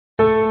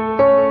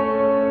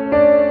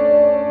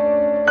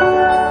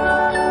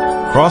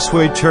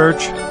Crossway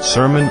Church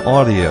Sermon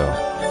Audio.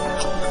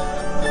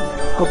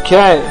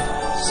 Okay,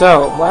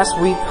 so last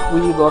week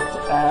we looked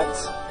at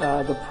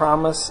the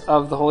promise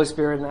of the Holy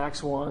Spirit in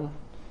Acts 1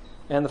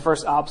 and the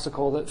first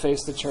obstacle that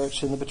faced the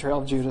church in the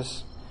betrayal of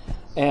Judas.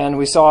 And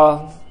we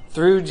saw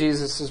through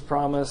Jesus'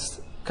 promise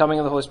coming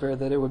of the Holy Spirit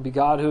that it would be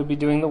God who would be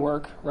doing the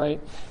work,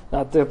 right?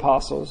 Not the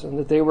apostles, and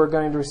that they were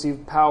going to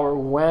receive power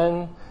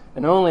when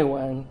and only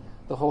when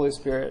the Holy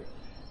Spirit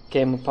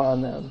came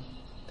upon them.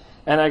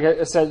 And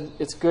I said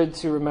it's good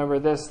to remember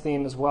this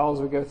theme as well as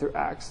we go through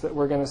Acts, that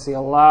we're going to see a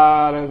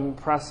lot of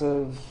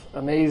impressive,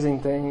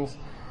 amazing things,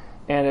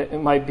 and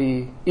it might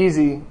be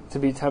easy to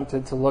be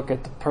tempted to look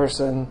at the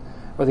person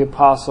or the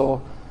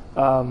apostle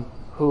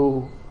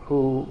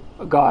who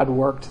God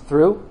worked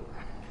through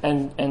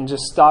and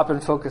just stop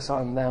and focus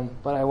on them.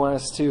 But I want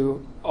us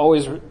to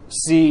always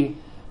see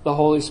the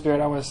Holy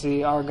Spirit. I want to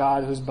see our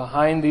God who's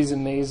behind these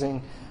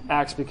amazing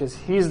acts, because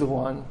He's the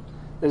one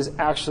that is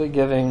actually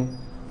giving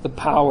the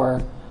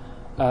power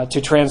to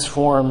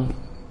transform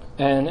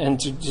and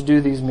to do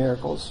these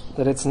miracles.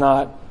 That it's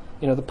not,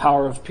 the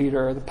power of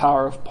Peter or the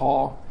power of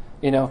Paul,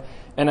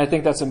 And I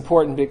think that's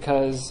important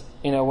because,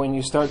 when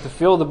you start to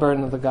feel the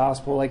burden of the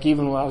gospel, like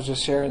even when I was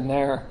just sharing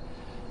there,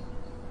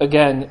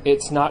 again,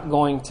 it's not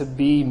going to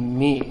be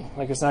me.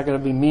 Like, it's not going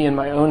to be me in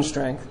my own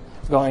strength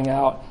going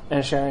out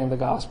and sharing the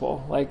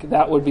gospel. Like,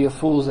 that would be a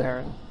fool's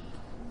errand.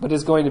 But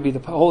it's going to be the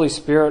Holy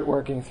Spirit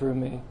working through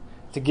me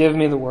to give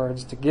me the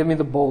words, to give me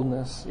the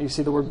boldness. You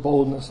see the word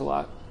boldness a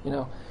lot,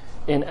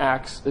 in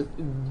Acts.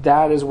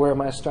 That is where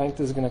my strength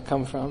is going to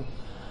come from.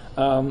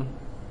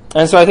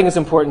 And so I think it's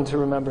important to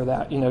remember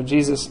that.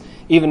 Jesus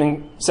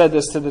even said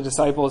this to the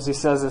disciples. He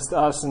says this to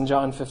us in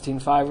John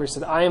 15:5, where He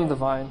said, I am the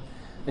vine,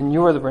 and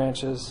you are the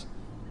branches.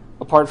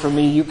 Apart from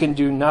me, you can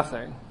do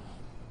nothing.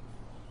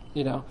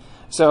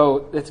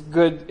 So it's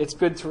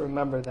good to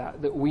remember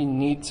that we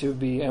need to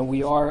be, and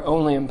we are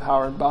only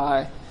empowered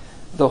by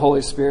the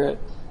Holy Spirit,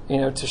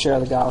 to share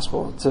the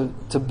gospel,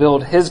 to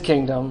build His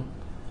kingdom.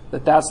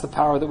 That's the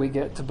power that we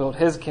get to build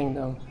His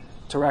kingdom,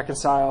 to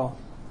reconcile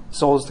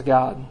souls to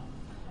God.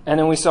 And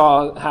then we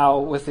saw how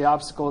with the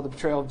obstacle of the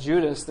betrayal of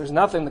Judas, there's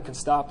nothing that can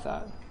stop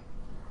that.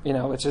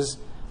 Which is,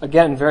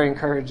 again, very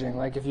encouraging.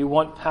 Like, if you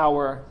want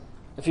power,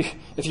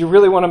 if you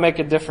really want to make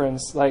a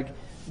difference, like,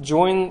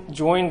 join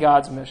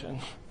God's mission.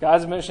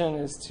 God's mission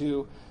is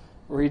to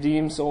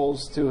redeem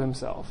souls to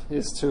Himself,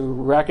 is to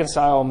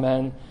reconcile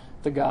men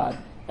to God.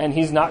 And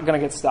He's not going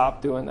to get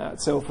stopped doing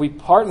that. So if we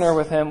partner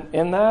with Him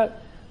in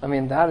that,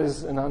 that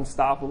is an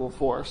unstoppable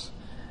force.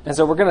 And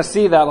so we're going to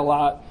see that a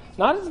lot.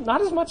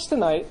 Not as much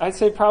tonight. I'd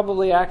say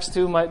probably Acts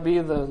 2 might be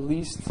the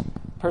least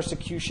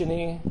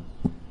persecution-y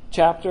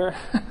chapter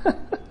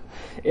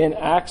in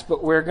Acts,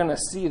 but we're going to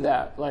see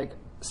that,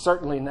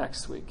 certainly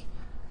next week,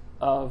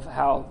 of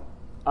how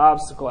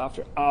obstacle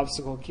after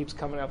obstacle keeps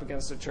coming up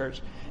against the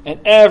church.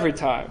 And every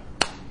time,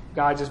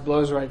 God just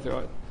blows right through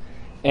it.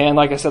 And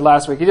like I said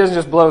last week, He doesn't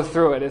just blow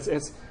through it.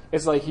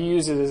 It's like He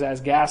uses it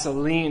as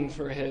gasoline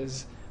for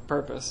His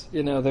purpose.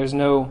 There's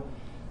no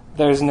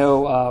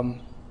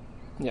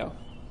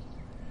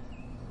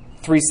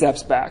three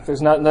steps back.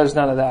 There's none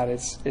of that.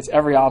 It's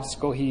every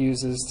obstacle He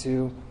uses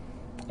to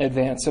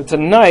advance. So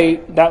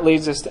tonight, that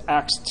leads us to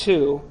Acts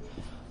 2,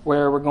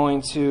 where we're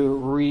going to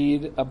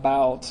read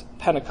about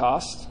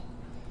Pentecost,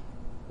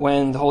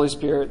 when the Holy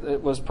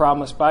Spirit was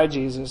promised by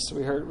Jesus,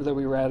 we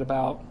read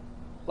about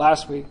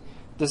last week,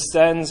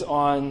 descends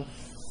on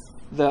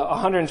the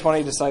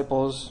 120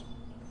 disciples.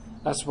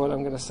 That's what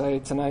I'm going to say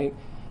tonight,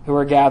 who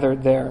are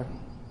gathered there.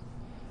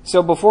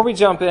 So before we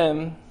jump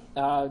in,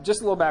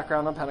 just a little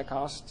background on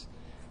Pentecost.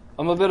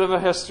 I'm a bit of a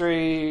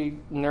history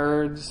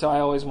nerd, so I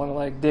always want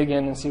to dig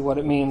in and see what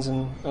it means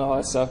and all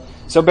that stuff.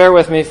 So bear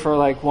with me for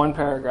one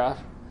paragraph.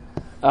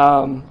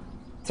 So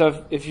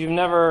if you've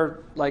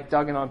never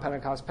dug in on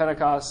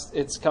Pentecost,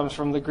 it comes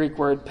from the Greek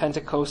word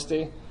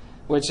Pentecoste,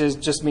 which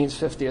just means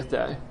 50th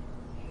day.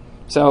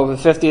 So the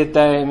 50th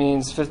day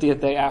means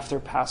 50th day after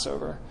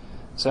Passover.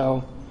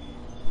 So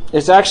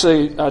it's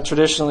actually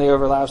traditionally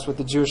overlaps with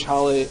the Jewish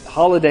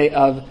holiday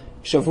of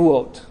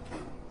Shavuot.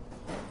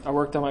 I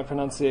worked on my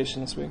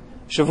pronunciation this week.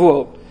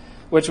 Shavuot,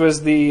 which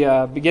was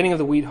the beginning of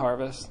the wheat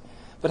harvest.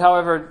 But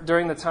however,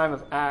 during the time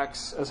of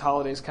Acts, as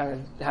holidays kind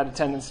of had a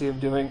tendency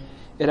of doing,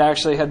 it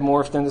actually had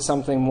morphed into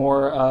something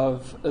more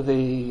of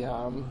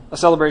a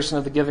celebration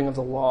of the giving of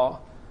the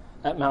law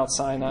at Mount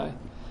Sinai.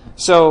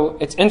 So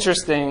it's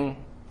interesting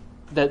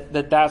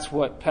that that's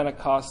what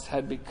Pentecost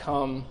had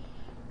become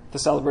the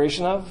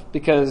celebration of,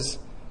 because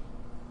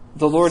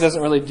the Lord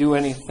doesn't really do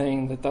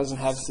anything that doesn't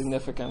have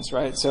significance,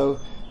 right? So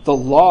the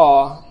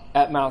law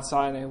at Mount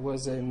Sinai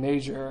was a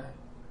major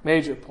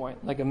point,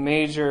 a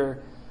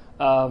major,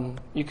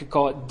 you could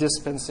call it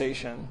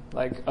dispensation,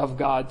 of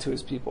God to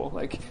His people.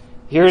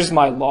 Here's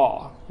my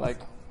law.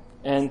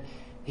 And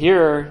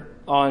here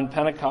on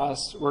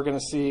Pentecost, we're going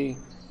to see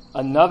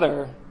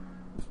another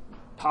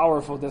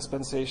powerful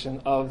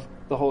dispensation of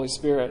the Holy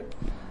Spirit.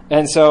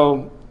 And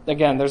so,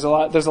 again, there's a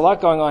lot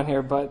going on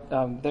here, but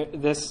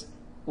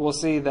we'll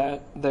see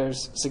that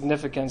there's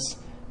significance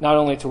not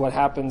only to what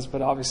happens,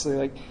 but obviously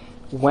like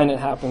when it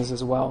happens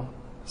as well.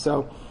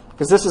 So,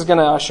 because this is going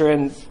to usher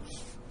in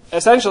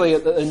essentially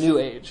a new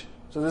age.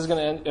 So this is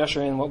going to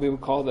usher in what we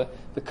would call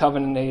the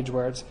covenant age,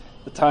 where it's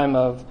the time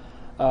of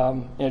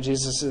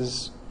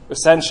Jesus'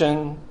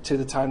 ascension to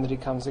the time that he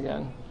comes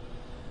again.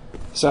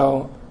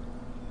 So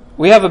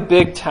we have a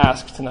big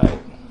task tonight.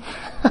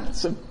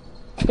 It's a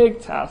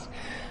big task.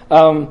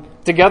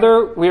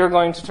 Together, we are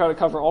going to try to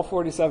cover all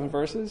 47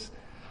 verses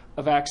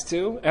of Acts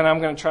 2, and I'm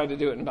going to try to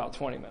do it in about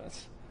 20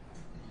 minutes.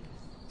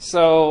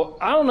 So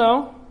I don't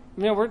know.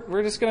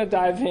 We're just going to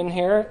dive in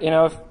here.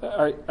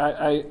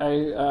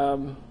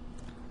 I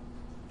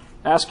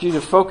ask you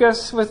to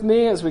focus with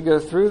me as we go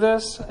through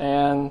this,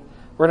 and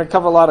we're going to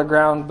cover a lot of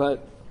ground,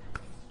 but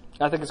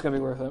I think it's going to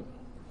be worth it.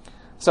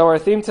 So our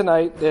theme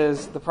tonight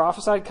is the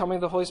prophesied coming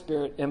of the Holy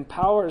Spirit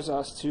empowers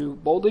us to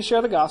boldly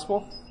share the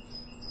gospel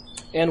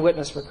and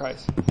witness for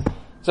Christ.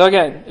 So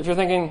again, if you're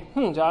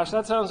thinking, Josh,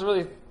 that sounds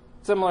really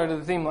similar to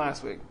the theme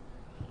last week.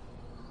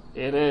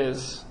 It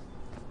is,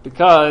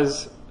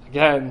 because,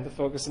 again, the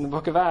focus in the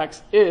book of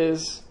Acts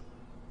is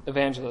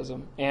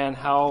evangelism and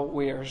how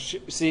we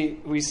see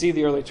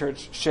the early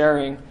church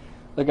sharing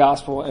the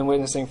gospel and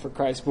witnessing for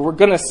Christ. But we're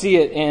going to see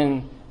it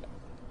in,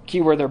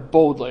 keyword there,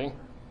 boldly,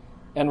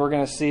 and we're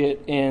going to see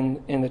it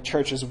in the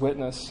church's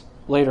witness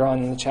later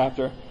on in the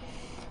chapter.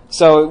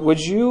 So would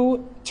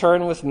you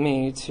turn with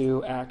me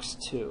to Acts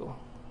 2?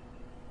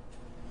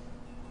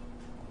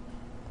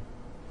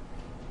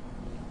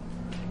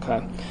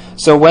 Okay.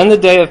 So when the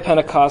day of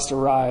Pentecost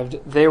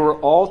arrived, they were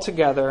all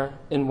together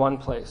in one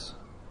place.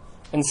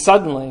 And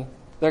suddenly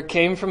there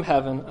came from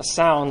heaven a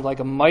sound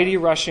like a mighty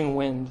rushing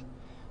wind,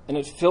 and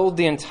it filled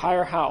the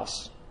entire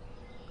house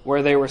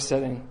where they were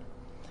sitting.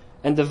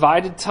 And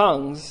divided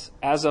tongues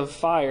as of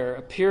fire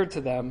appeared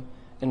to them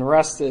and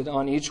rested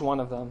on each one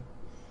of them.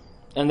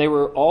 And they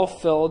were all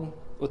filled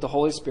with the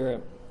Holy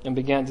Spirit and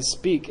began to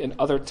speak in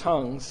other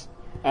tongues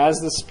as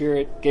the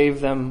Spirit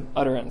gave them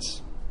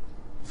utterance.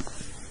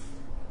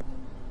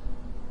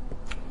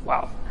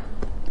 Wow.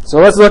 So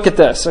let's look at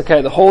this.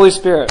 Okay, the Holy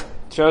Spirit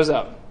shows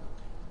up.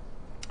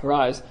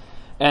 Rise.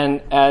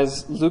 And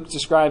as Luke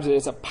describes it,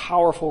 it's a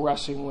powerful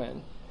rushing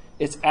wind.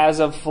 It's as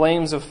of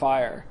flames of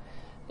fire.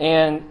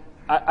 And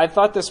I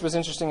thought this was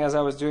interesting as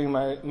I was doing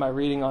my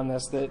reading on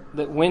this,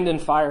 that wind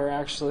and fire are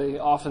actually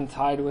often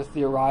tied with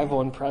the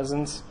arrival and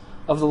presence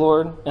of the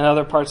Lord in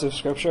other parts of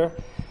Scripture.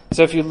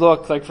 So if you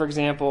look, like for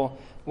example,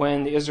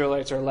 when the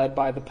Israelites are led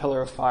by the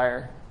pillar of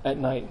fire at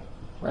night,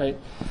 right?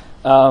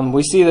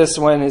 We see this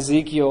when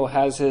Ezekiel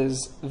has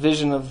his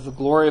vision of the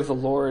glory of the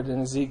Lord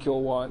in Ezekiel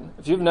 1.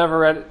 If you've never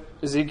read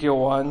Ezekiel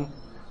 1, if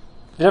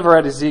you've never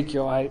read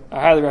Ezekiel, I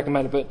highly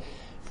recommend it, but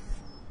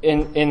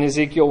in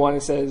Ezekiel 1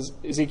 it says,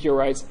 Ezekiel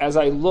writes, "As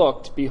I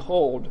looked,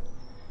 behold,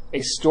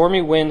 a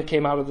stormy wind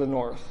came out of the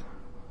north,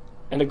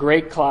 and a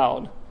great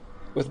cloud,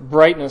 with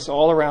brightness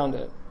all around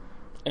it,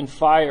 and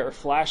fire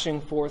flashing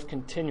forth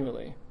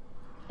continually.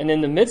 And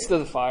in the midst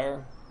of the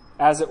fire,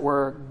 as it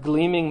were,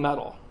 gleaming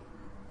metal."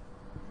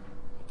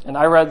 And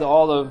I read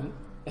all of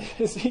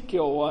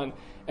Ezekiel 1,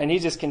 and he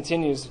just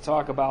continues to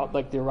talk about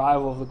like the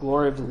arrival of the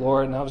glory of the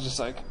Lord, and I was just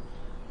like,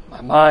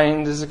 my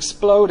mind is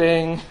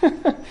exploding.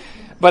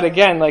 But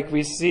again, like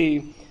we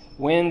see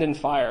wind and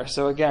fire.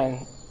 So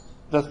again,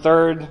 the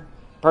third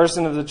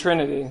person of the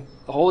Trinity,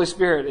 the Holy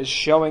Spirit, is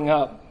showing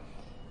up.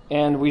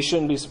 And we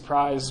shouldn't be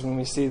surprised when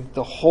we see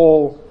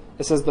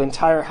it says the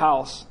entire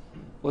house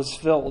was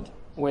filled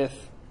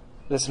with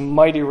this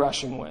mighty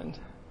rushing wind.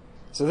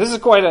 So this is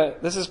quite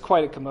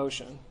a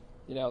commotion.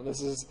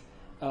 This is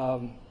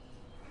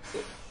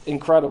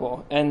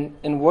incredible.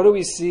 And what do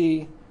we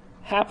see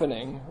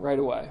happening right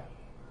away?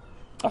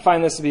 I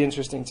find this to be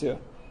interesting too.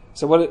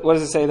 So what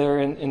does it say there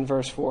in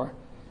verse 4?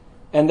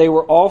 "And they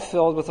were all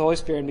filled with the Holy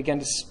Spirit and began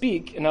to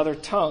speak in other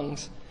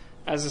tongues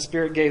as the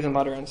Spirit gave them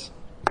utterance."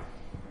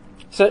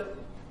 So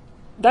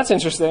that's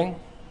interesting,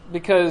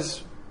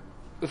 because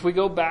if we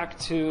go back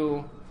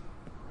to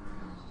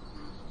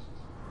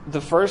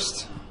the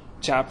first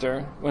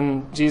chapter,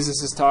 when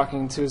Jesus is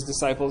talking to his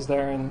disciples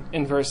there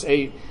in verse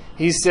 8,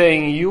 he's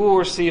saying, "You will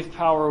receive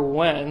power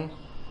when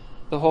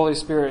the Holy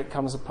Spirit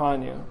comes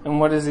upon you."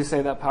 And what does he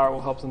say that power will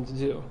help them to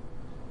do?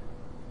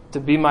 To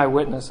be my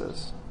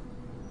witnesses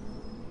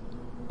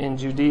in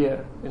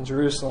Judea, in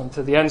Jerusalem,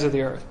 to the ends of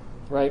the earth,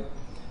 right?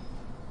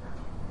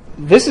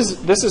 This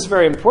is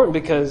very important,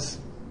 because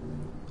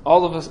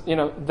all of us,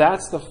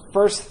 that's the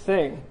first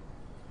thing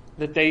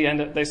that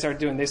they start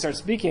doing. They start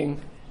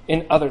speaking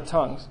in other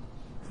tongues.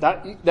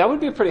 That would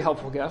be a pretty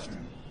helpful gift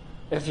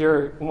if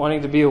you're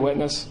wanting to be a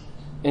witness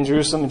in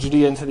Jerusalem and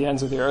Judea and to the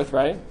ends of the earth,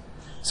 right?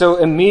 So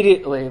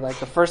immediately, like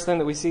the first thing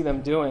that we see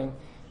them doing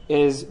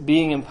is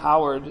being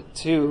empowered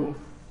to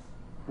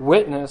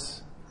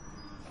witness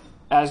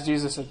as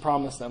Jesus had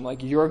promised them.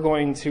 Like, you're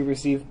going to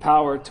receive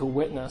power to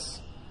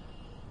witness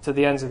to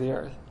the ends of the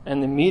earth.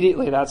 And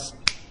immediately that's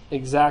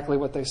exactly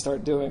what they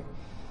start doing.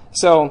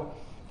 So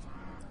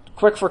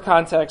quick for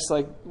context,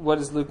 like, what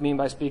does Luke mean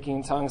by speaking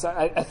in tongues?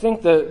 I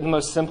think the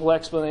most simple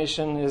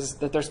explanation is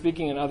that they're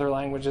speaking in other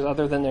languages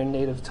other than their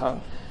native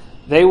tongue.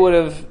 They would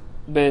have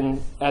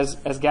been, as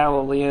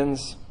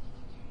Galileans,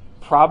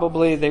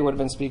 probably they would have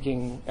been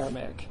speaking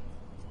Aramaic.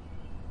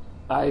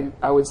 I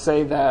would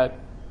say that,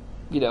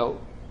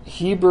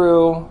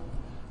 Hebrew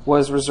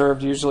was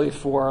reserved usually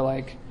for,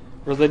 like,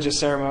 religious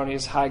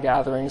ceremonies, high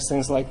gatherings,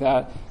 things like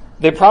that.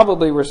 They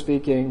probably were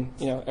speaking,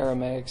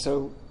 Aramaic.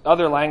 So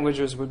other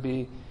languages would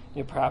be,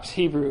 perhaps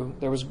Hebrew.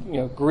 There was,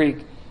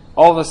 Greek.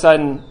 All of a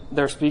sudden,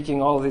 they're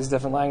speaking all of these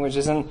different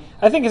languages. And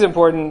I think it's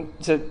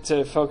important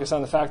to focus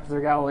on the fact that they're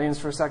Galileans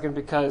for a second,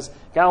 because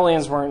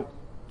Galileans weren't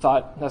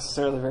thought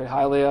necessarily very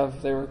highly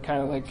of. They were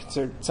kind of like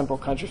considered simple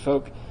country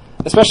folk,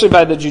 especially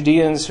by the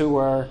Judeans, who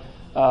were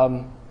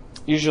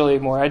usually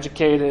more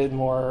educated,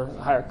 more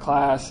higher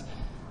class.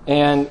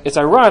 And it's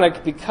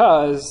ironic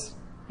because,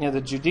 the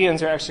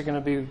Judeans are actually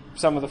going to be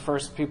some of the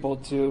first people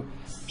to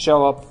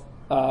show up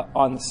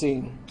on the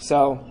scene.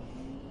 So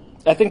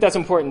I think that's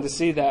important to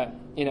see that,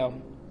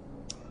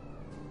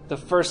 the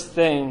first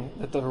thing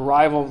that the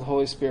arrival of the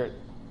Holy Spirit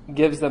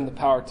gives them the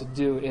power to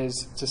do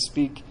is to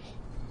speak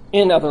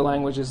in other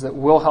languages that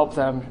will help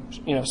them,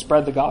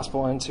 spread the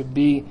gospel and to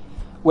be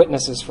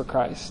witnesses for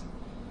Christ.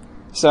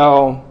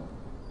 So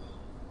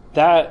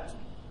that,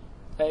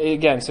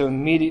 again, so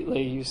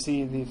immediately you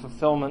see the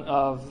fulfillment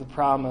of the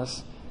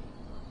promise,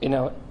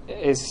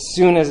 as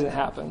soon as it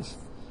happens.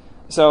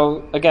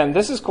 So, again,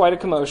 this is quite a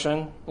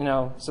commotion,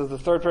 so the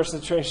third person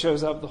of the train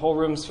shows up, the whole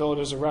room's filled,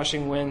 there's a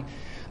rushing wind.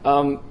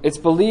 It's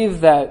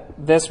believed that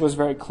this was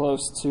very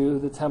close to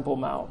the Temple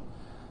Mount.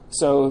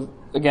 So,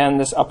 again,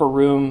 this upper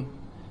room,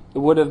 it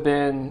would have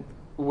been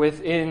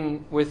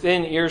within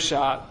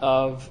earshot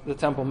of the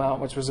Temple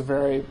Mount, which was a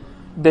very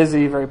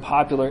busy, very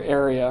popular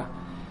area.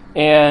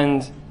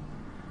 And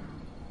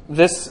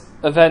this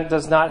event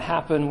does not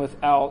happen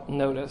without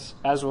notice,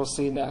 as we'll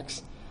see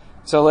next.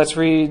 So let's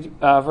read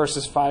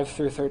verses 5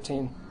 through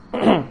 13.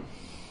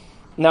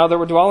 Now there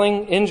were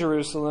dwelling in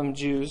Jerusalem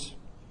Jews,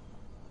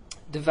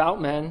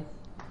 devout men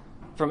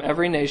from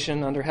every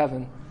nation under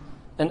heaven.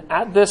 And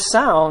at this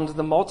sound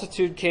the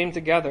multitude came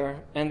together,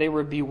 and they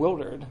were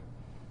bewildered,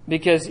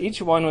 because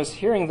each one was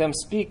hearing them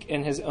speak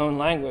in his own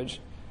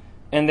language.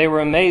 And they were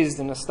amazed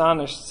and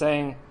astonished,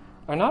 saying,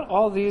 "Are not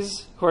all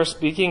these who are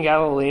speaking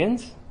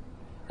Galileans?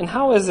 And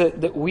how is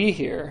it that we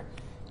hear,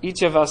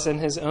 each of us in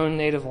his own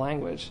native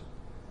language?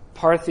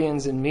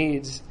 Parthians and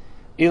Medes,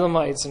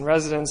 Elamites and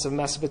residents of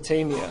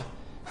Mesopotamia,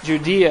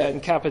 Judea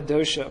and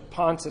Cappadocia,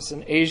 Pontus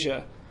and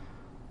Asia."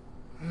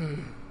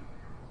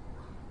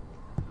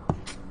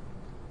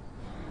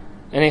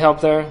 Any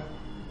help there?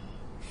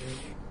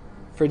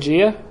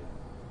 Phrygia?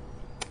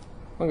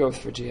 We'll go with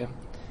Phrygia.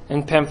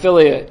 And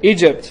Pamphylia,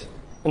 Egypt,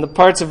 and the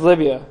parts of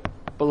Libya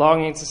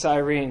belonging to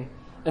Cyrene,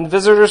 and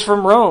visitors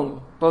from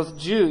Rome, both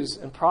Jews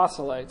and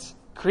proselytes,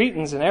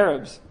 Cretans and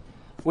Arabs.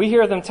 We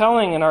hear them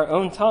telling in our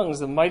own tongues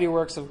the mighty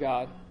works of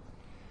God.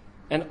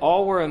 And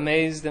all were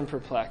amazed and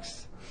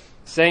perplexed,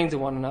 saying to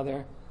one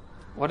another,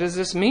 "What does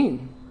this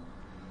mean?"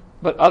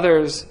 But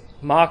others,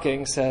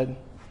 mocking, said,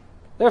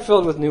 "They're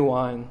filled with new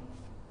wine."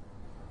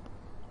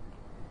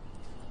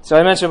 So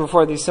I mentioned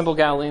before, these simple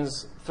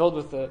Galileans filled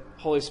with the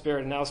Holy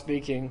Spirit and now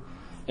speaking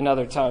in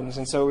other tongues.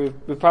 And so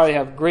we probably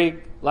have Greek,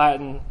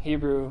 Latin,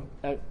 Hebrew,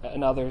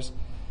 and others.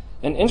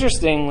 And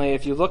interestingly,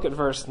 if you look at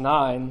verse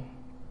 9,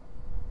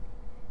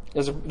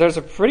 there's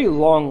a pretty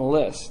long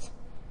list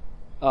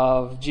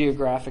of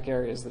geographic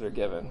areas that are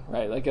given,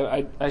 right? Like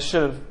I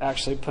should have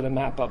actually put a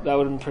map up. That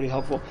would have been pretty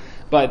helpful.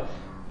 But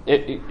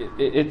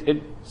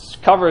it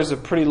covers a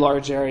pretty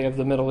large area of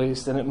the Middle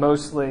East, and it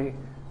mostly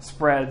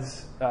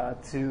spreads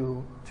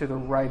to the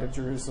right of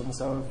Jerusalem.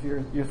 So if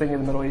you're thinking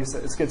of the Middle East,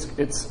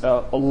 it's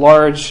a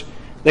large.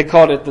 They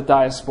called it the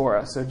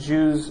diaspora. So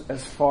Jews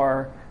as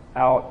far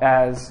out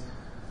as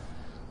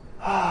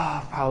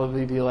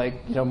probably be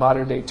like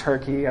modern day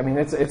Turkey. I mean,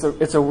 it's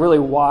a really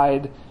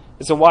wide.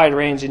 It's a wide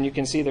range, and you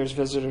can see there's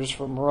visitors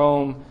from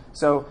Rome.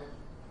 So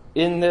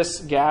in this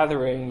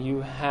gathering,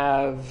 you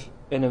have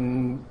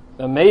an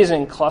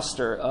amazing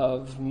cluster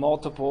of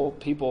multiple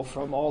people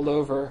from all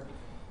over,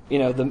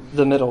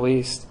 the Middle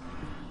East.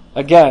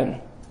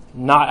 Again,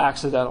 not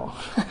accidental.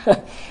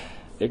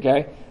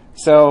 Okay?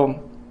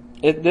 So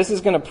this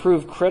is going to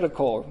prove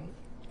critical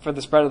for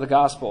the spread of the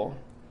gospel,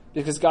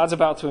 because God's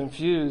about to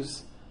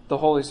infuse the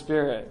Holy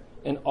Spirit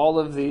in all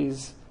of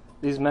these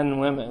men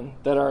and women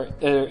that are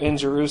in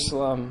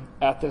Jerusalem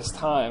at this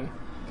time.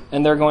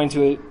 And they're going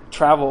to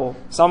travel,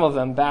 some of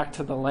them, back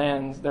to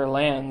their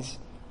lands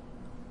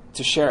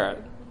to share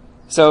it.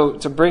 So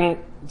to bring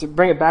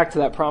it back to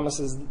that promise,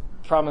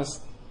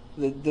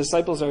 the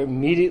disciples are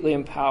immediately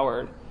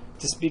empowered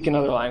to speak in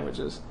other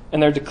languages.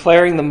 And they're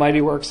declaring the mighty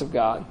works of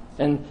God.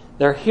 And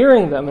they're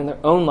hearing them in their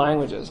own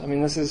languages. I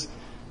mean, this is,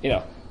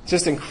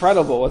 just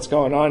incredible what's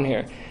going on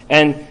here.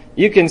 And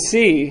you can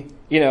see,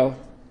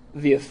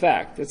 the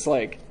effect. It's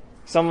like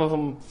some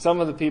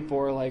of the people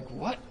are like,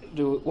 what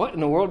in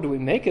the world do we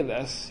make of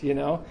this?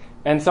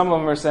 And some of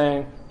them are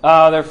saying,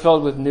 they're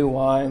filled with new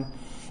wine.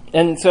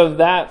 And so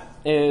that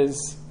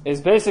is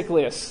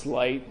basically a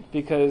slight,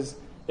 because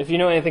if you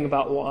know anything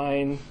about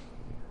wine,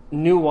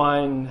 new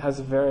wine has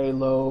a very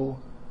low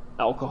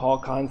alcohol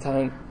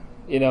content.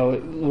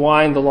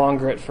 Wine, the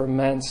longer it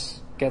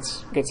ferments,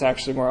 gets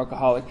actually more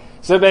alcoholic.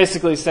 So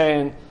basically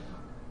saying,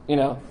 these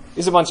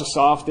are a bunch of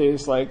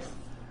softies,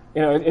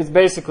 it's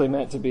basically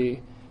meant to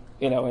be,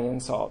 an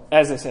insult.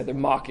 As I said, they're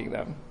mocking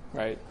them,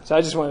 right? So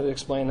I just wanted to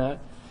explain that.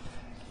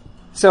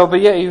 So,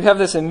 but yeah, you have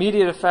this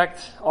immediate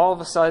effect. All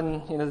of a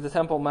sudden, the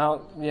Temple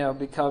Mount,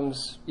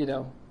 becomes,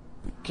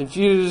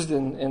 confused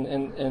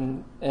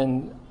and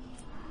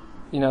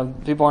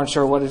people aren't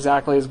sure what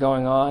exactly is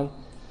going on.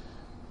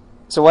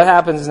 So what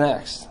happens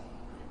next?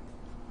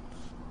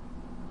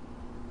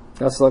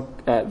 Let's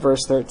look at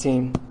verse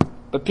 13.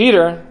 But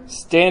Peter,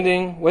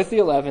 standing with the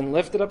 11,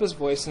 lifted up his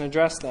voice and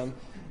addressed them,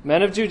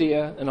 "Men of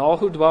Judea and all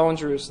who dwell in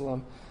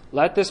Jerusalem,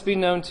 let this be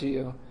known to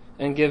you,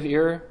 and give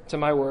ear to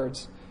my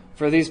words.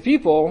 For these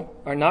people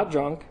are not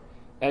drunk,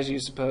 as you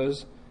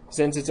suppose,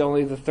 since it's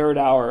only the 3rd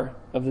hour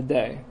of the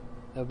day."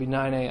 That would be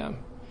 9 a.m.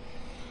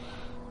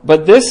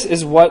 "But this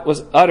is what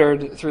was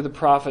uttered through the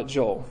prophet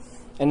Joel.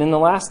 And in the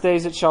last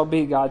days it shall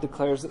be, God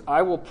declares, that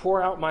I will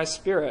pour out my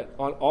Spirit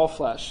on all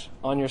flesh,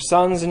 on your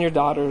sons and your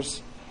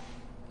daughters,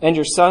 and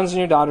your sons and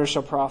your daughters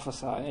shall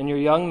prophesy, and your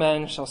young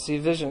men shall see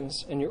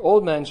visions, and your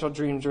old men shall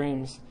dream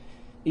dreams.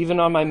 Even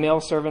on my male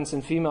servants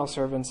and female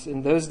servants,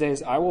 in those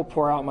days I will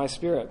pour out my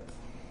Spirit,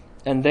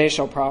 and they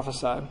shall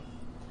prophesy.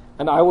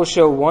 And I will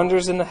show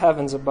wonders in the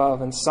heavens above,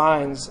 and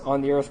signs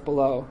on the earth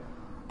below,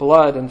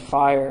 blood and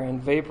fire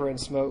and vapor and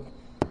smoke.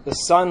 The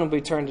sun will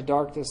be turned to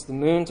darkness, the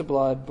moon to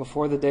blood,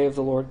 before the day of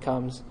the Lord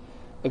comes,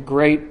 a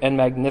great and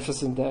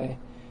magnificent day.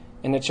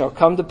 And it shall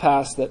come to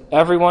pass that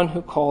everyone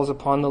who calls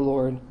upon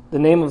the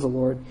name of the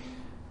Lord,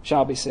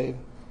 shall be saved."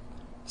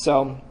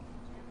 So,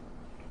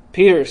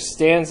 Peter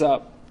stands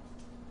up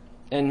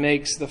and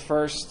makes the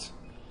first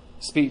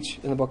speech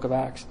in the book of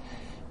Acts.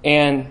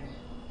 And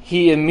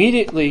he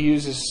immediately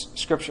uses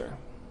Scripture,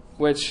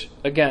 which,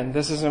 again,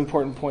 this is an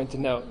important point to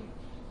note.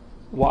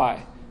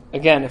 Why?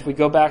 Again, if we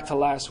go back to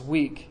last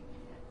week,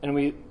 and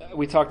we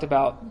talked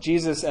about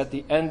Jesus at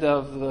the end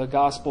of the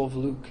Gospel of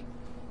Luke,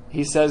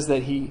 he says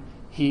that he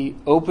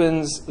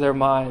opens their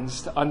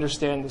minds to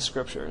understand the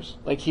Scriptures.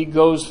 Like, he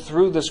goes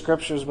through the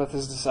Scriptures with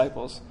his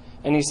disciples,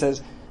 and he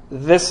says,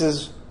 this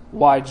is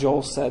why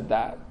Joel said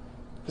that.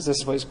 Because this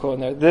is what he's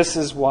quoting there. This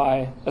is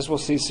why, as we'll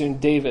see soon,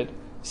 David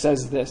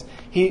says this.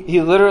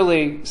 He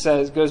literally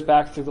goes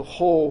back through the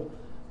whole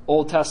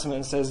Old Testament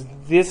and says,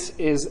 this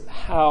is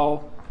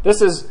how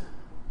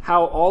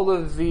all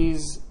of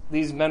these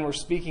men were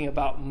speaking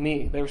about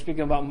me. They were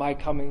speaking about my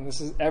coming.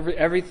 This is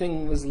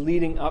everything was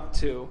leading up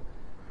to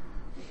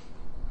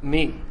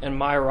me and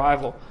my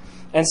arrival.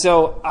 And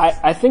so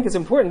I think it's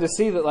important to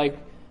see that, like,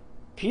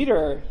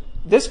 Peter,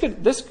 this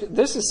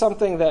is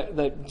something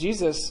that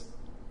Jesus,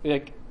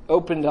 like,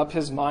 opened up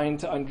his mind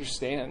to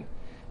understand.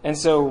 And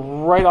so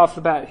right off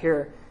the bat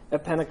here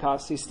at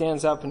Pentecost, he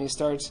stands up and he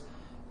starts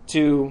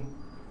to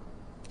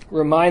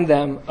remind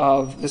them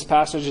of this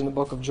passage in the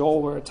book of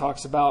Joel where it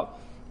talks about,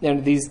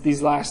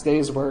 these last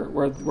days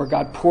where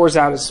God pours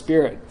out his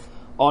Spirit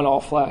on all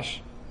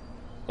flesh,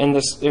 and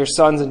their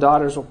sons and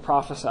daughters will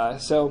prophesy.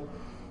 So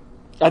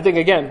I think,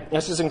 again,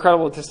 it's just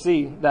incredible to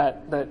see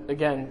that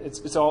again,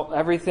 it's all,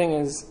 everything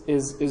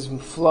is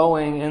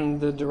flowing in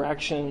the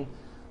direction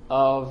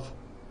of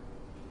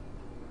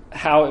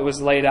how it was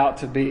laid out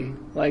to be.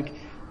 Like,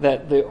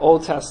 that the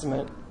Old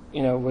Testament,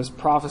 was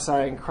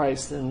prophesying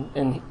Christ,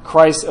 and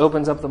Christ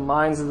opens up the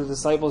minds of the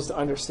disciples to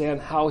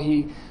understand how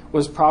he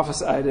was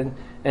prophesied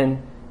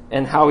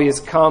and how he has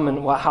come and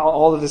how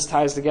all of this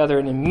ties together.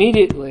 And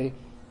immediately,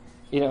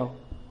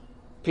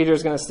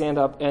 Peter's going to stand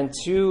up, and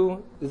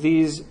to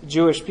these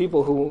Jewish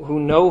people who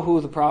know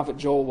who the prophet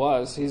Joel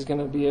was, he's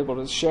going to be able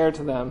to share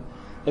to them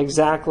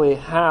exactly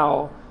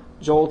how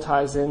Joel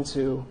ties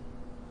into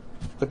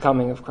the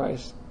coming of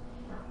Christ.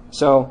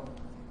 So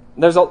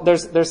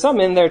there's some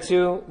in there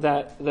too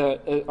that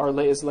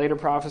is later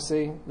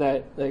prophecy,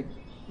 that, like,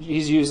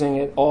 he's using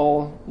it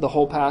the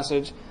whole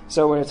passage.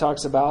 So when it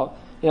talks about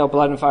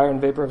blood and fire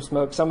and vapor of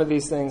smoke, some of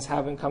these things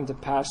haven't come to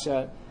pass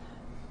yet.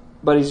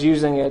 But he's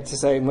using it to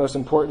say, most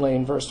importantly,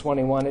 in verse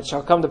 21, it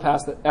shall come to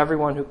pass that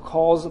everyone who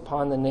calls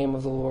upon the name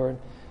of the Lord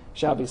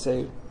shall be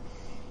saved.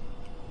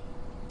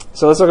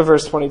 So let's look at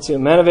verse 22.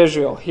 Men of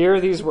Israel, hear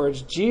these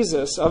words.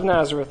 Jesus of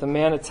Nazareth, a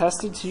man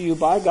attested to you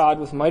by God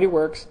with mighty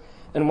works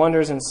and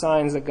wonders and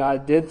signs that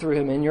God did through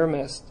him in your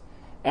midst.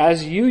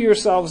 As you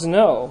yourselves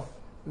know,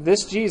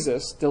 this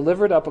Jesus,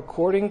 delivered up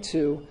according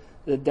to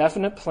the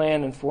definite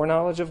plan and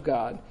foreknowledge of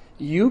God,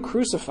 you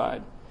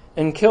crucified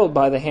and killed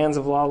by the hands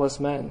of lawless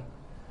men.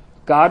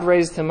 God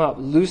raised him up,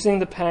 loosing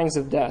the pangs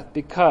of death,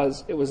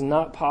 because it was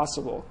not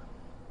possible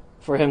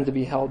for him to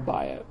be held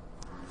by it.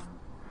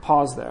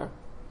 Pause there.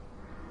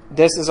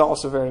 This is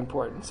also very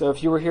important. So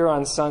if you were here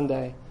on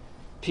Sunday,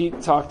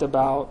 Pete talked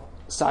about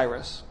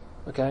Cyrus,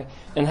 okay,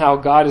 and how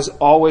God is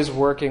always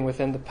working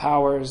within the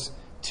powers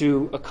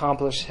to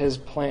accomplish his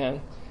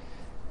plan.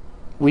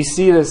 We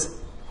see this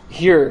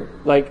here,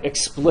 like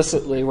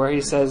explicitly, where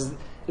he says,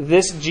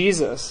 this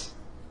Jesus,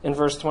 in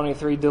verse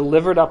 23,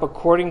 delivered up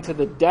according to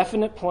the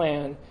definite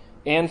plan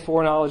and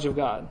foreknowledge of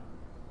God.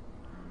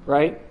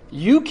 Right?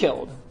 You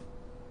killed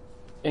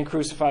and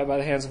crucified by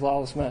the hands of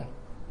lawless men.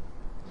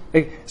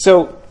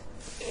 So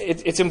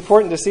it's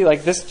important to see,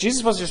 like, this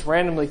Jesus was just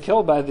randomly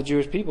killed by the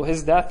Jewish people.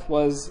 His death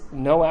was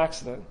no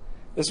accident.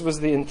 This was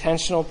the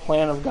intentional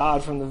plan of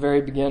God from the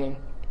very beginning.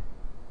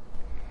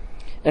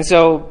 And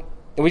so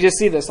we just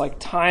see this, like,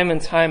 time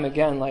and time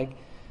again, like,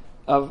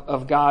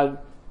 of God,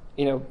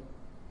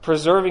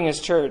 preserving his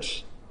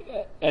church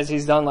as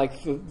he's done,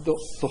 like,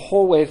 the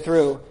whole way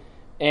through.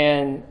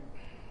 And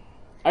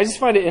I just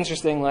find it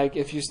interesting, like,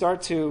 if you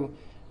start to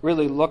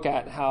really look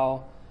at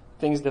how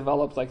things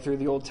developed, like, through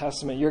the Old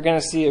Testament, you're going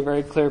to see a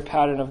very clear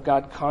pattern of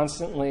God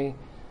constantly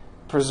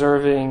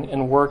preserving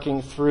and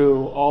working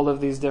through all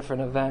of these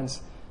different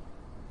events.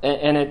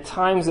 And at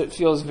times it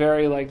feels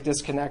very, like,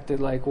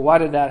 disconnected, like, why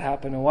did that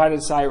happen? And why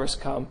did Cyrus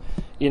come?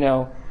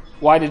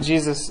 Why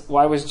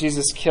was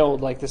Jesus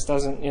killed? Like, this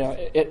doesn't,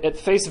 at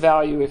face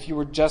value, if you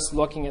were just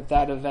looking at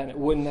that event, it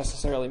wouldn't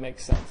necessarily make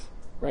sense,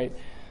 right?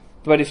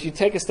 But if you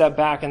take a step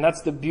back, and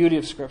that's the beauty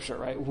of Scripture,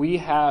 right? We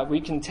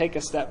can take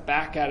a step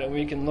back at it,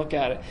 we can look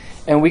at it,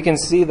 and we can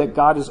see that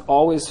God is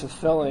always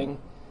fulfilling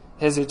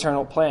his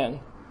eternal plan.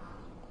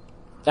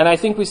 And I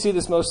think we see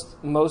this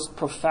most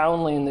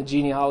profoundly in the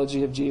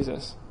genealogy of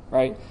Jesus,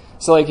 right?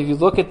 So, like, if you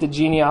look at the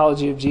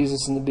genealogy of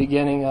Jesus in the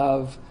beginning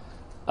of,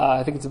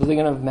 I think it's the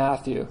beginning of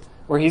Matthew,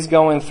 where he's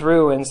going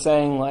through and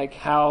saying, like,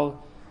 how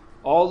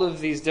all of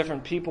these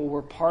different people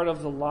were part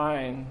of the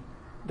line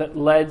that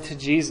led to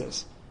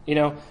Jesus.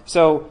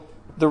 So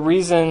the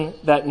reason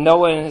that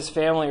Noah and his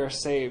family are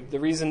saved, the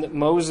reason that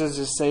Moses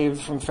is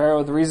saved from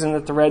Pharaoh, the reason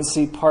that the Red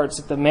Sea parts,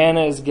 that the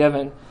manna is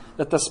given,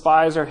 that the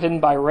spies are hidden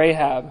by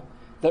Rahab,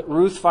 that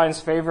Ruth finds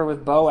favor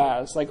with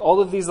Boaz, like,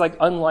 all of these, like,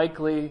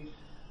 unlikely,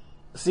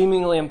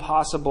 seemingly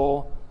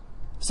impossible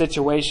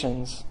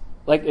situations,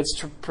 like, it's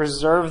to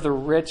preserve the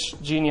rich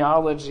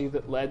genealogy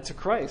that led to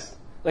Christ.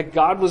 Like,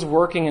 God was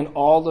working in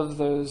all of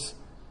those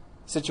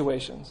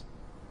situations.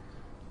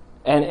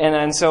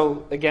 And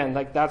so, again,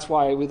 like, that's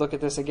why we look at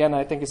this again.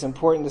 I think it's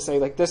important to say,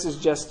 like, this is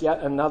just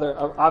yet another,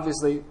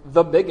 obviously,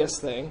 the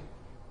biggest thing.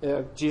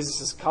 Jesus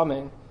is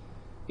coming,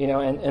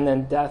 and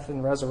then death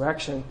and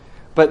resurrection.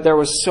 But there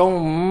was so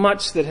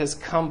much that has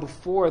come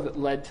before that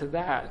led to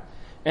that.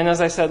 And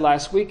as I said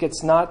last week,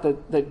 it's not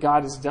that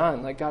God is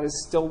done. Like, God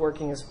is still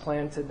working his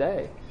plan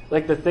today.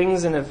 Like, the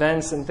things and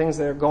events and things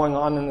that are going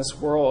on in this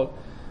world,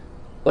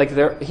 like,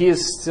 he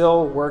is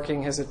still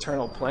working his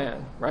eternal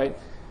plan, right?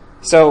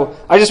 So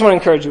I just want to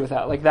encourage you with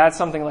that. Like, that's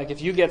something, like,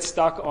 if you get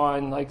stuck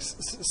on, like,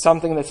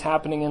 something that's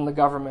happening in the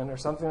government or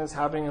something that's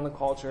happening in the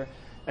culture,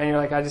 and you're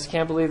like, I just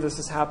can't believe this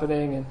is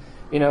happening, and,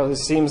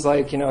 this seems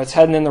like, it's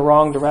heading in the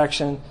wrong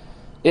direction.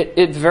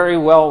 It very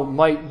well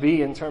might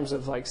be in terms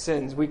of, like,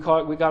 sins. We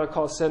got to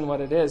call sin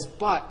what it is,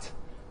 but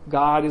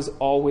God is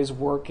always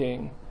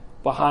working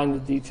behind the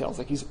details.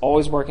 Like, he's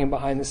always working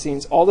behind the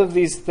scenes. All of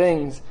these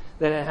things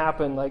that had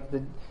happened, like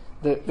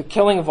the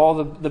killing of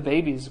all the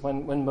babies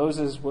when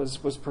Moses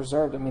was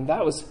preserved. I mean,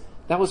 that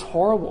was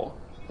horrible,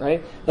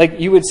 right? Like,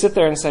 you would sit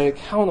there and say,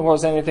 how in the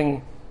world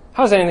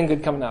how's anything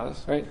good coming out of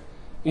this, right?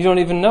 You don't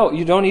even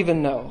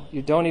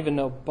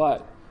know,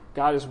 but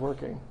God is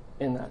working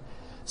in that.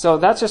 So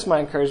that's just my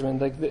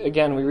encouragement. Like,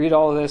 again, we read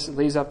all of this, it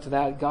leads up to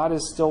that. God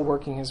is still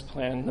working his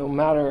plan, no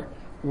matter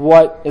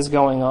what is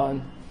going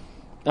on.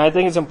 And I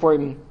think it's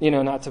important,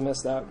 not to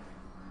miss that.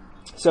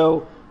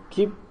 So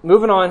keep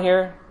moving on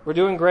here. We're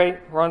doing great.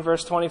 We're on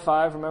verse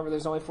 25. Remember,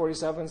 there's only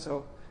 47,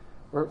 so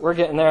we're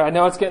getting there. I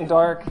know it's getting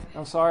dark.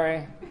 I'm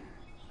sorry.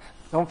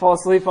 Don't fall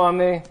asleep on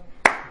me.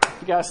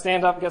 You got to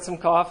stand up, get some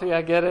coffee.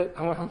 I get it.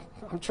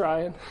 I'm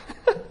trying.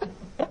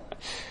 All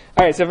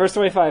right, so verse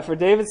 25. For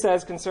David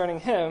says concerning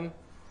him,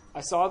 I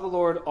saw the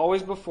Lord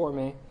always before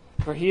me,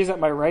 for he is at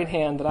my right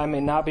hand, that I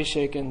may not be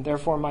shaken.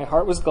 Therefore my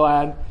heart was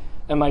glad,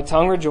 and my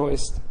tongue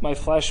rejoiced. My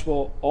flesh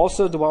will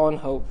also dwell in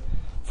hope.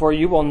 For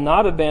you will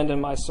not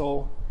abandon my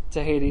soul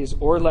to Hades,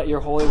 or let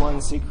your Holy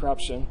One see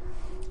corruption.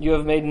 You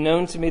have made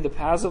known to me the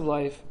paths of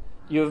life.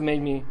 You have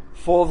made me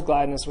full of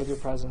gladness with your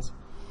presence.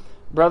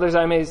 Brothers,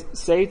 I may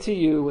say to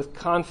you with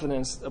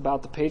confidence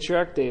about the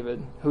patriarch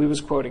David, who he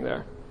was quoting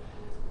there,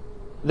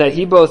 that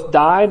he both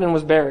died and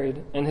was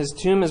buried, and his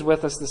tomb is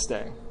with us this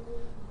day.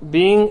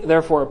 Being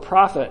therefore a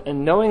prophet,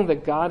 and knowing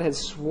that God had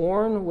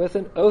sworn with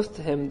an oath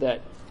to him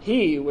that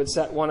he would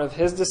set one of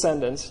his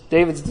descendants,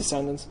 David's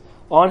descendants,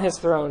 on his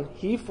throne,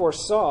 he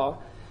foresaw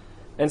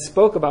and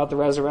spoke about the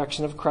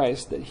resurrection of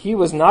Christ, that he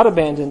was not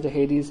abandoned to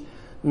Hades,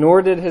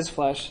 nor did his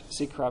flesh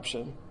see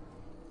corruption.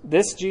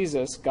 This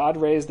Jesus God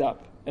raised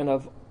up, and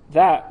of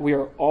that we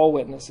are all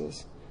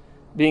witnesses.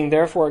 Being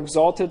therefore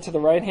exalted to the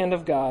right hand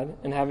of God,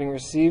 and having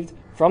received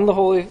from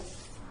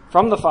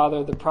the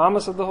Father the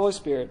promise of the Holy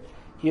Spirit,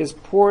 he has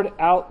poured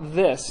out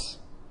this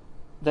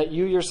that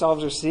you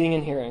yourselves are seeing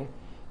and hearing.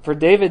 For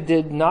David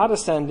did not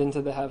ascend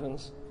into the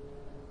heavens,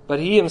 but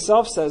he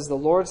himself says, the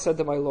Lord said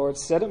to my Lord,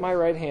 sit at my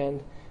right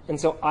hand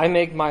until I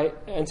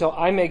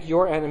make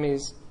your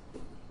enemies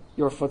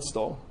your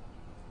footstool.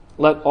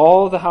 Let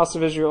all the house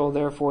of Israel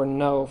therefore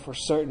know for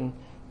certain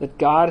that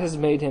God has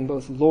made him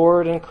both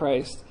Lord and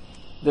Christ,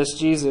 this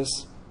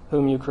Jesus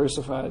whom you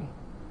crucified.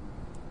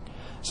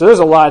 So there's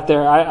a lot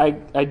there.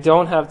 I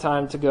don't have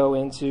time to go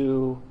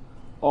into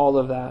all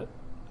of that.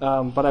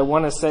 But I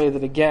want to say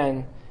that,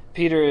 again,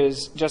 Peter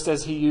is, just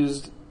as he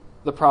used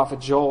the prophet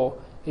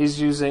Joel,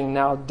 he's using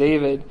now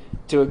David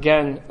to,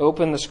 again,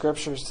 open the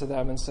scriptures to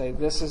them and say,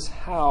 this is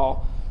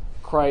how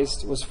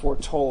Christ was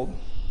foretold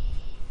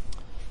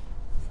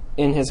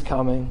in his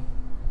coming.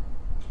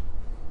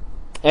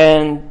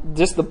 And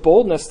just the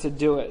boldness to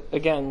do it.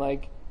 Again,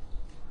 like,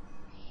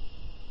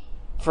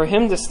 for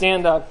him to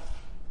stand up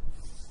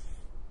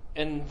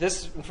in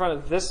front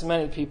of this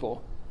many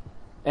people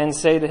and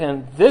say to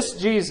him, this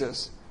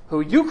Jesus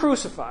who you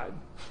crucified,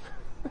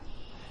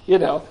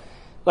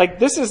 like,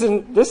 this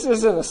isn't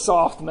a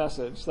soft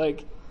message.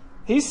 Like,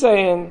 he's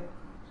saying,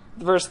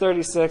 verse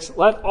 36,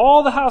 let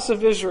all the house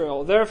of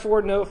Israel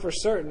therefore know for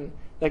certain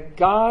that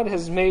God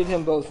has made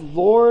him both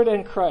Lord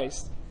and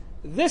Christ,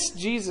 this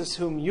Jesus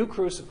whom you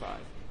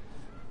crucified.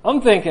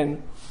 I'm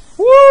thinking,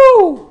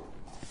 woo!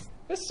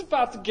 This is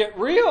about to get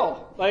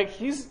real. Like,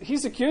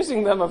 he's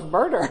accusing them of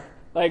murder.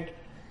 Like,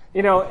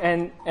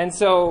 and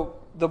so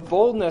the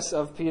boldness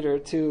of Peter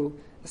to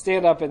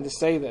stand up and to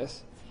say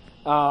this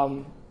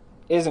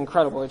is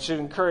incredible. It should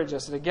encourage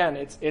us. And again,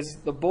 it's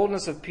the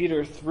boldness of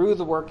Peter through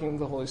the working of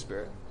the Holy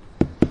Spirit.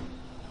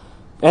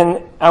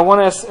 And I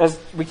want us, as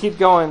we keep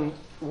going,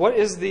 what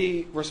is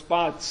the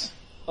response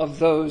of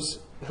those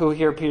who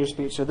hear Peter's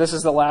speech? So this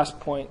is the last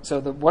point.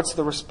 So what's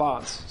the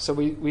response? So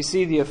we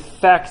see the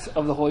effect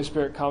of the Holy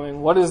Spirit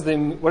coming. What is the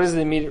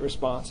immediate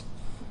response?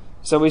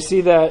 So we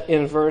see that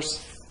in verse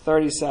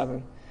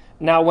 37.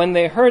 Now when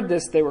they heard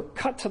this, they were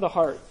cut to the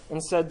heart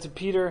and said to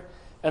Peter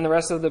and the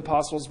rest of the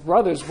apostles,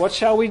 brothers, what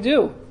shall we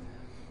do?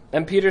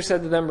 And Peter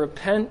said to them,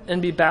 repent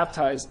and be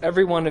baptized,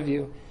 every one of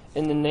you,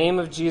 in the name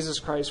of Jesus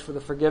Christ for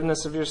the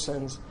forgiveness of your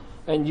sins,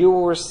 and you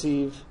will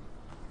receive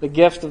the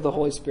gift of the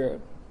Holy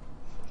Spirit.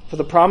 For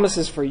the promise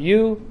is for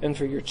you and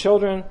for your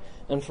children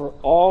and for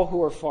all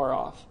who are far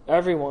off,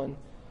 everyone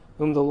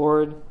whom the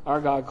Lord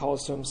our God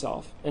calls to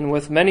himself. And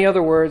with many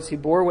other words he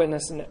bore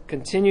witness and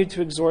continued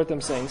to exhort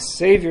them, saying,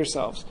 save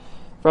yourselves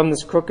from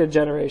this crooked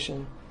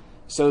generation.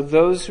 So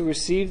those who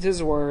received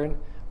his word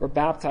were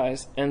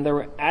baptized, and there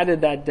were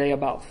added that day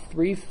about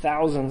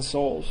 3,000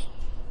 souls.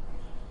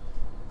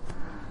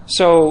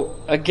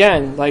 So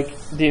again,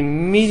 like, the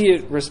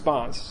immediate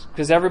response,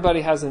 because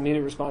everybody has an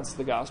immediate response to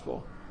the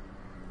gospel,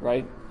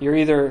 right? You're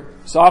either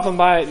softened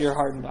by it, you're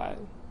hardened by it.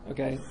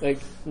 Okay, like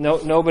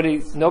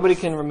nobody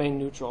can remain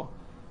neutral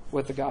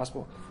with the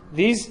gospel.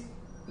 These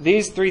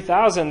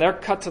 3,000, they're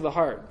cut to the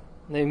heart.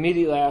 And they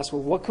immediately ask,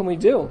 well, what can we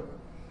do?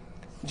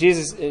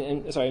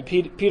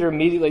 Peter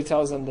immediately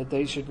tells them that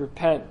they should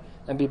repent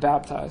and be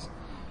baptized.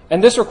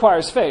 And this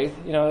requires faith.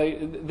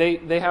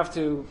 They have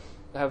to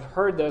have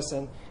heard this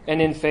and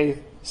in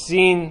faith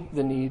seen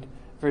the need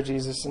for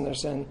Jesus and their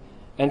sin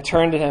and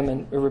turn to him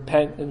and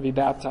repent and be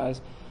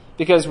baptized.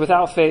 Because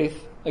without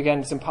faith, again,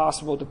 it's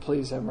impossible to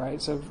please him,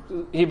 right? So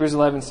Hebrews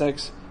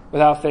 11:6,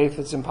 without faith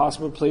it's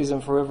impossible to please him,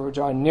 for whoever would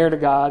draw near to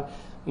God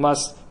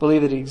must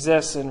believe that he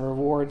exists and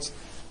rewards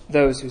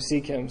those who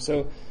seek him.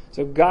 So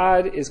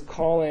God is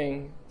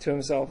calling to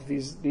himself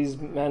these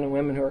men and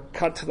women who are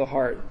cut to the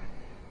heart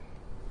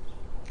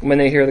when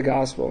they hear the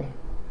gospel.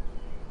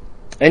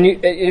 And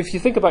if you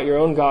think about your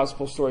own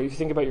gospel story, if you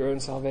think about your own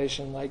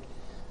salvation, like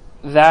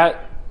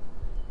that,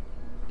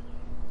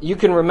 you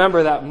can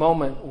remember that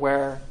moment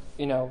where,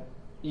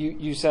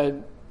 you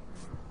said,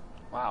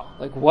 wow,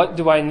 like, what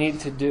do I need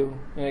to do?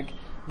 Like,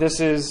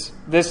 this is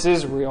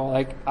real.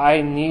 Like,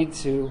 I need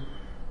to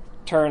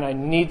turn. I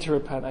need to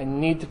repent. I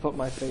need to put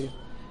my faith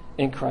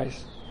in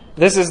Christ.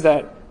 This is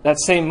that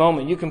same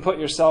moment. You can put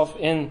yourself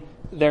in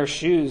their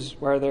shoes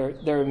where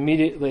they're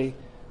immediately,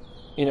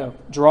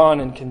 drawn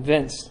and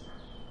convinced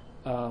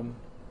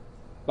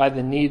by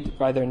their need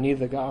of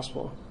the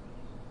gospel.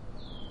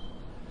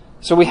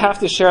 So we have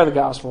to share the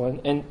gospel,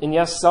 and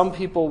yes, some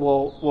people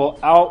will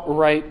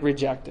outright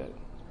reject it,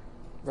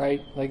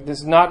 right? Like,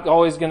 there's not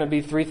always going to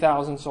be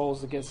 3,000 souls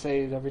that get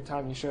saved every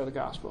time you share the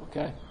gospel,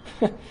 okay?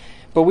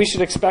 But we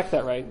should expect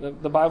that, right?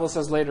 The Bible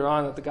says later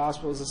on that the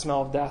gospel is the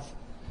smell of death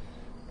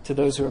to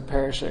those who are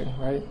perishing,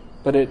 right?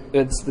 But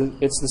it's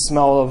the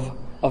smell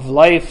of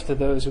life to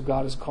those who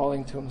God is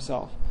calling to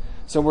himself.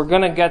 So we're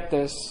going to get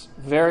this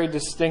very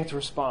distinct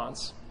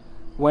response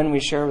when we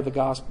share the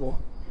gospel.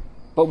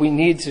 But we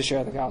need to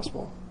share the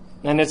gospel.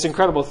 And it's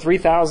incredible.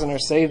 3,000 are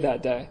saved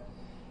that day.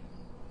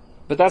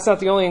 But that's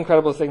not the only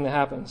incredible thing that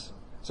happens.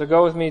 So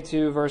go with me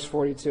to verse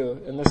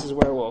 42, and this is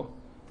where we'll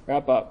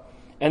wrap up.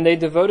 And they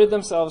devoted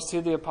themselves to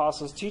the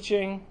apostles'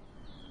 teaching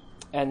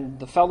and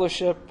the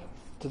fellowship,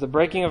 to the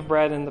breaking of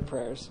bread and the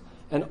prayers.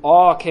 And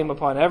awe came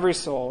upon every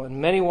soul,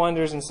 and many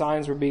wonders and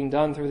signs were being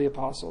done through the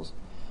apostles.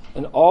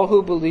 And all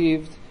who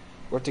believed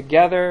were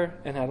together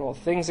and had all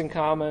things in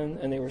common,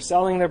 and they were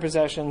selling their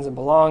possessions and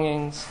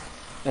belongings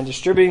and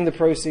distributing the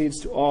proceeds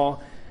to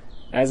all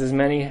as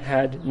many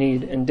had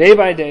need. And day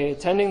by day,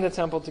 attending the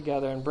temple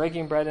together and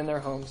breaking bread in their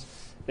homes,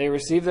 they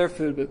received their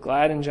food with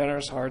glad and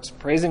generous hearts,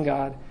 praising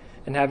God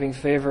and having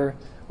favor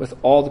with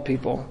all the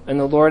people. And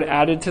the Lord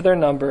added to their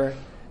number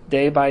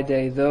day by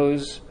day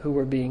those who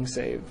were being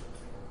saved.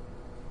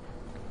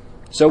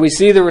 So we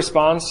see the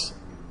response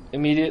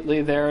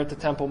immediately there at the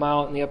Temple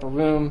Mount in the upper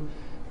room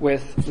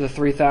with the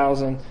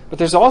 3,000. But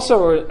there's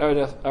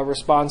also a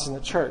response in the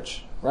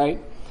church, right?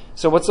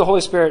 So what's the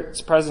Holy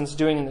Spirit's presence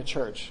doing in the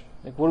church?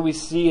 Like, what do we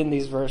see in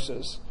these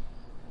verses?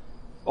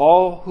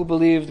 All who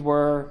believed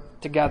were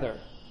together.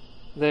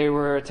 They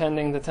were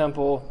attending the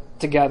temple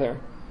together,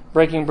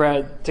 breaking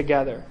bread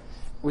together.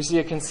 We see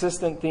a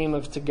consistent theme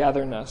of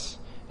togetherness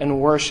and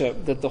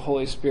worship that the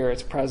Holy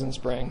Spirit's presence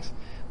brings.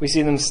 We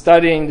see them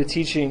studying the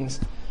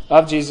teachings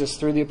of Jesus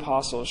through the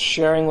apostles,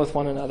 sharing with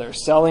one another,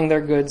 selling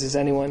their goods as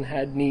anyone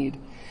had need.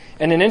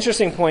 And an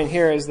interesting point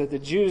here is that the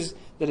Jews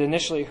that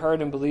initially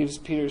heard and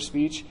believed Peter's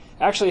speech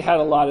actually had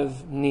a lot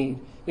of need.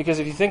 Because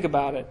if you think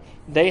about it,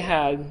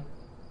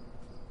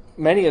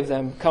 many of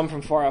them come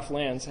from far off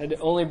lands, had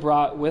only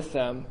brought with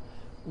them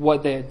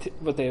what they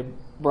had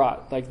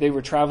brought. Like, they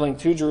were traveling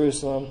to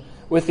Jerusalem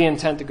with the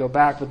intent to go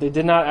back, but they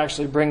did not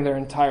actually bring their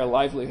entire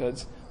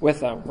livelihoods with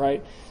them,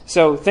 right?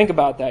 So think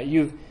about that.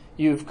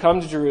 You've come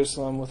to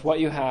Jerusalem with what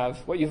you have,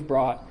 what you've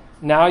brought.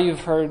 Now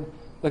you've heard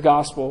the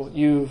gospel.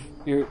 You've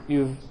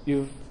been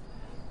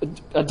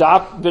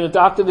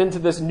adopted into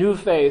this new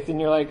faith,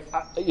 and you're like,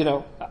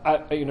 do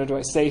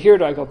I stay here?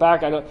 Do I go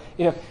back?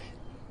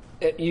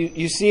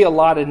 You see a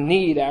lot of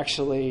need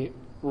actually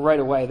right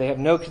away. They have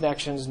no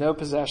connections, no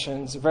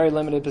possessions, very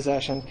limited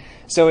possessions.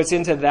 So it's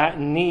into that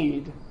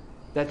need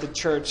that the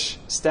church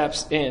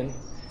steps in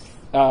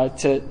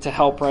to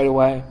help right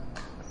away.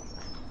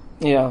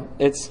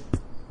 It's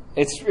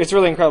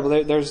really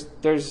incredible.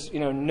 There's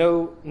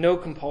no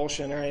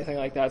compulsion or anything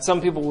like that.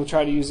 Some people will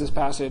try to use this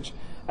passage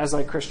as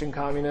like Christian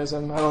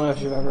communism. I don't know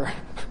if you've ever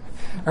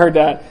heard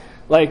that.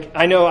 Like,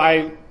 I know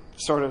I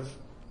sort of,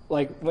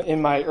 like,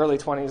 in my early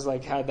 20s,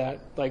 like, had that,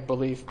 like,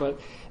 belief. But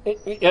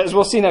as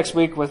we'll see next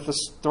week with the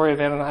story of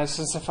Ananias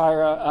and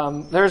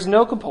Sapphira, there's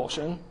no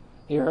compulsion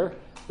here.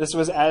 This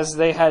was as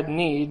they had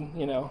need,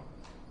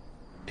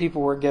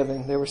 people were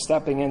giving. They were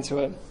stepping into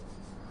it.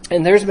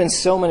 And there's been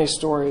so many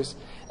stories.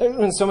 There's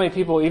been so many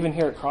people, even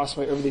here at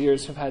Crossway, over the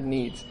years who've had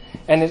needs.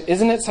 And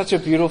isn't it such a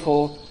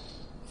beautiful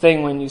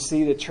thing when you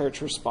see the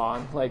church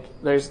respond?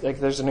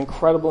 There's an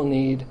incredible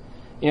need.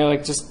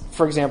 Just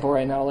for example,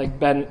 right now, like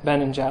Ben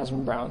and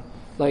Jasmine Brown,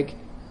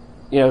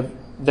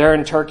 they're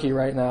in Turkey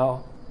right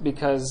now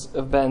because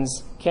of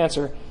Ben's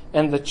cancer,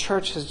 and the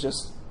church has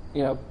just,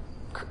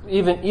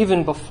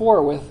 even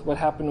before with what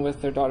happened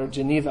with their daughter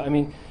Geneva,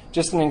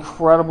 just an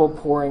incredible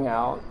pouring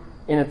out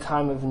in a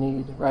time of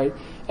need, right?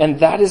 And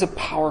that is a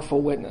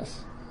powerful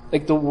witness.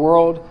 Like, the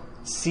world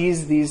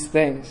sees these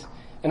things,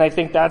 and I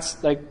think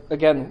that's, like,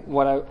 again,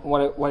 what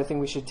I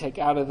think we should take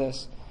out of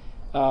this.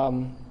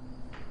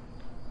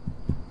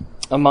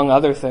 Among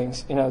other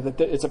things, that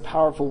it's a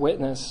powerful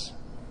witness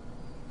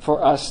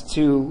for us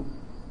to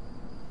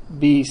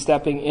be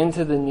stepping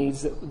into the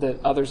needs that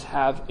others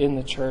have in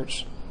the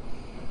church.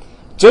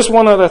 Just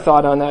one other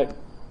thought on that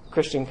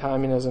Christian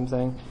communism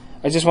thing.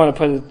 I just want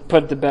to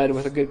put it to bed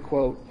with a good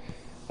quote.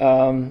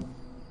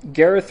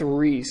 Gareth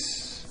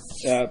Rees,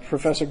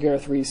 Professor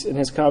Gareth Rees, in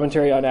his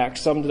commentary on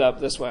Acts, summed it up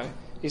this way.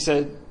 He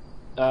said,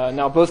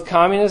 now both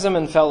communism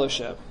and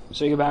fellowship,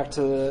 so you go back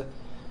to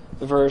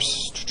the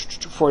verse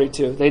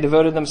 42. They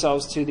devoted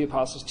themselves to the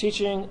apostles'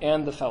 teaching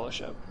and the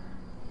fellowship.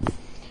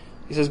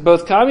 He says,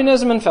 both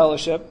communism and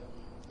fellowship,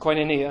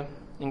 koinonia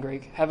in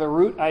Greek, have a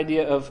root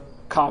idea of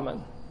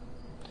common.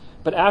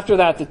 But after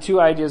that, the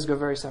two ideas go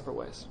very separate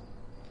ways.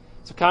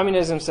 So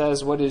communism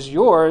says, what is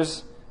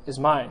yours is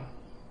mine,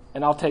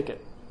 and I'll take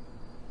it.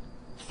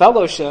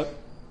 Fellowship,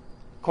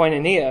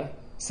 koinonia,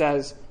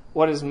 says,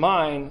 what is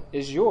mine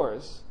is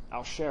yours,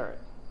 I'll share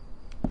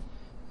it.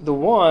 The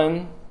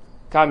one,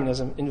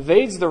 communism,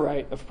 invades the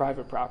right of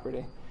private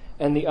property,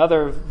 and the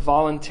other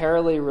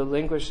voluntarily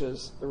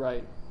relinquishes the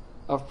right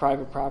of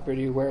private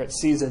property where it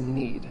sees a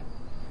need.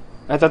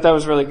 I thought that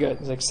was really good.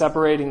 It's like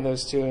separating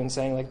those two and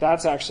saying, like,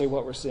 that's actually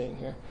what we're seeing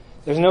here.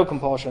 There's no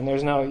compulsion.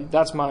 There's no,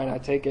 that's mine, I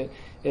take it.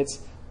 It's,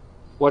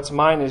 what's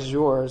mine is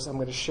yours, I'm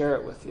going to share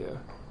it with you.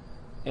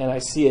 And I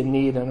see a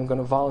need, and I'm going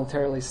to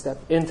voluntarily step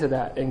into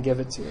that and give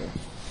it to you.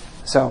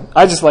 So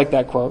I just like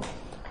that quote.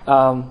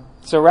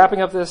 So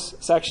wrapping up this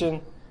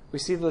section, we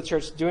see the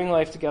church doing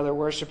life together,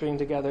 worshiping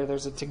together.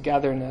 There's a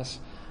togetherness.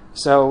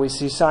 So we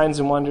see signs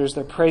and wonders.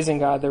 They're praising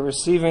God. They're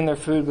receiving their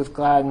food with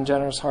glad and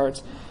generous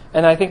hearts.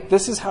 And I think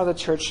this is how the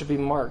church should be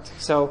marked.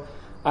 So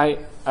I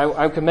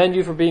commend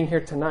you for being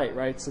here tonight,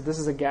 right? So this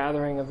is a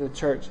gathering of the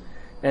church.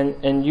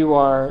 And you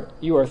are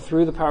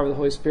through the power of the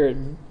Holy Spirit.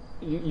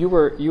 You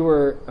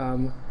were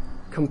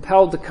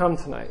compelled to come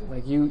tonight.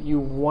 Like, you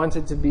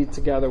wanted to be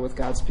together with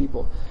God's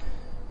people.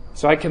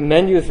 So I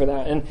commend you for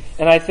that.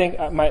 And I think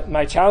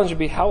my challenge would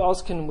be, how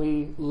else can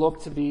we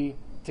look to be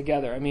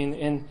together? I mean,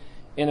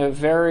 in a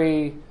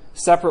very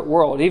separate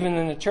world, even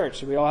in the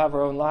church. We all have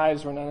our own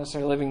lives. We're not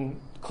necessarily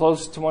living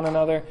close to one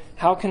another.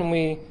 How can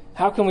we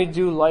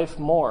do life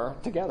more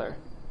together?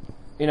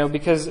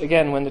 Because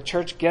again, when the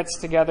church gets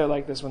together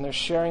like this, when they're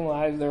sharing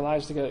their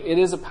lives together, it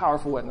is a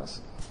powerful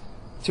witness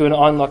to an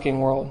onlooking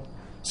world.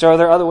 So are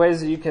there other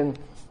ways that you can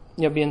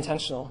be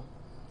intentional?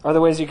 Are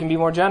there ways you can be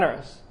more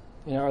generous?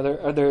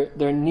 Are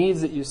there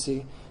needs that you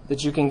see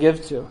that you can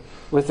give to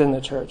within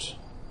the church?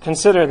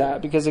 Consider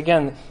that, because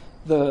again,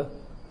 the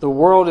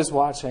world is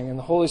watching, and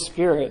the Holy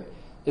Spirit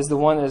is the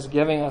one that is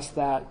giving us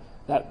that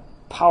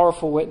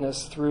powerful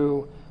witness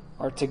through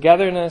our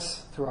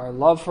togetherness, through our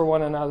love for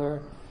one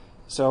another.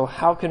 So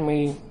how can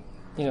we,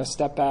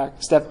 step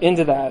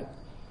into that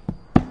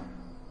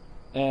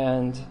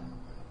and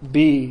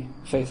be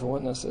faithful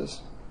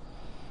witnesses?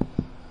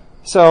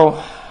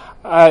 So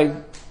I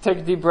take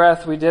a deep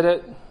breath. We did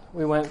it.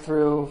 We went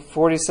through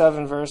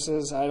 47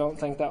 verses. I don't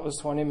think that was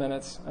 20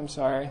 minutes. I'm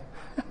sorry.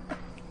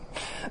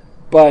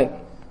 But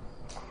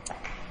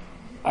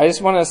I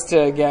just want us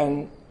to,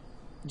 again,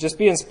 just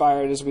be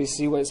inspired as we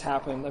see what's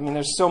happened. I mean,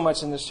 there's so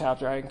much in this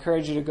chapter. I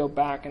encourage you to go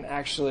back and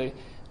actually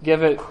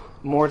give it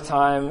more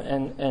time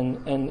and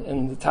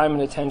the time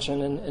and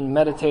attention and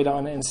meditate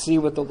on it and see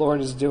what the Lord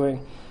is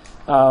doing.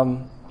 But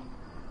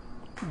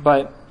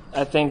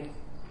I think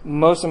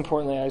most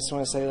importantly, I just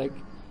want to say,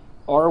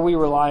 are we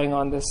relying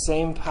on the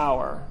same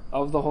power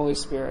of the Holy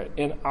Spirit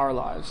in our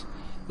lives?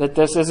 That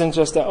this isn't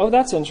just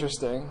that's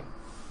interesting.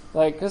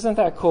 Isn't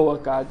that cool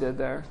what God did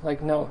there?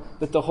 No,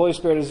 that the Holy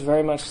Spirit is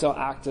very much so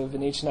active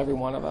in each and every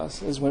one of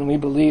us, is when we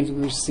believe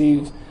we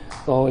received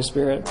the Holy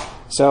Spirit.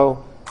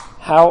 So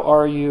how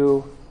are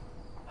you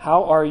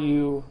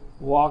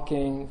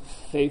walking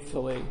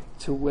faithfully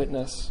to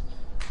witness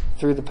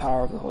through the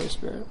power of the Holy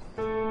Spirit?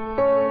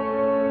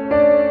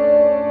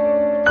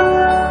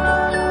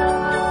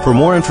 For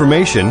more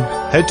information,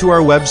 head to our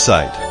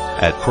website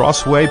at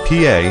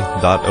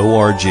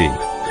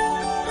crosswaypa.org.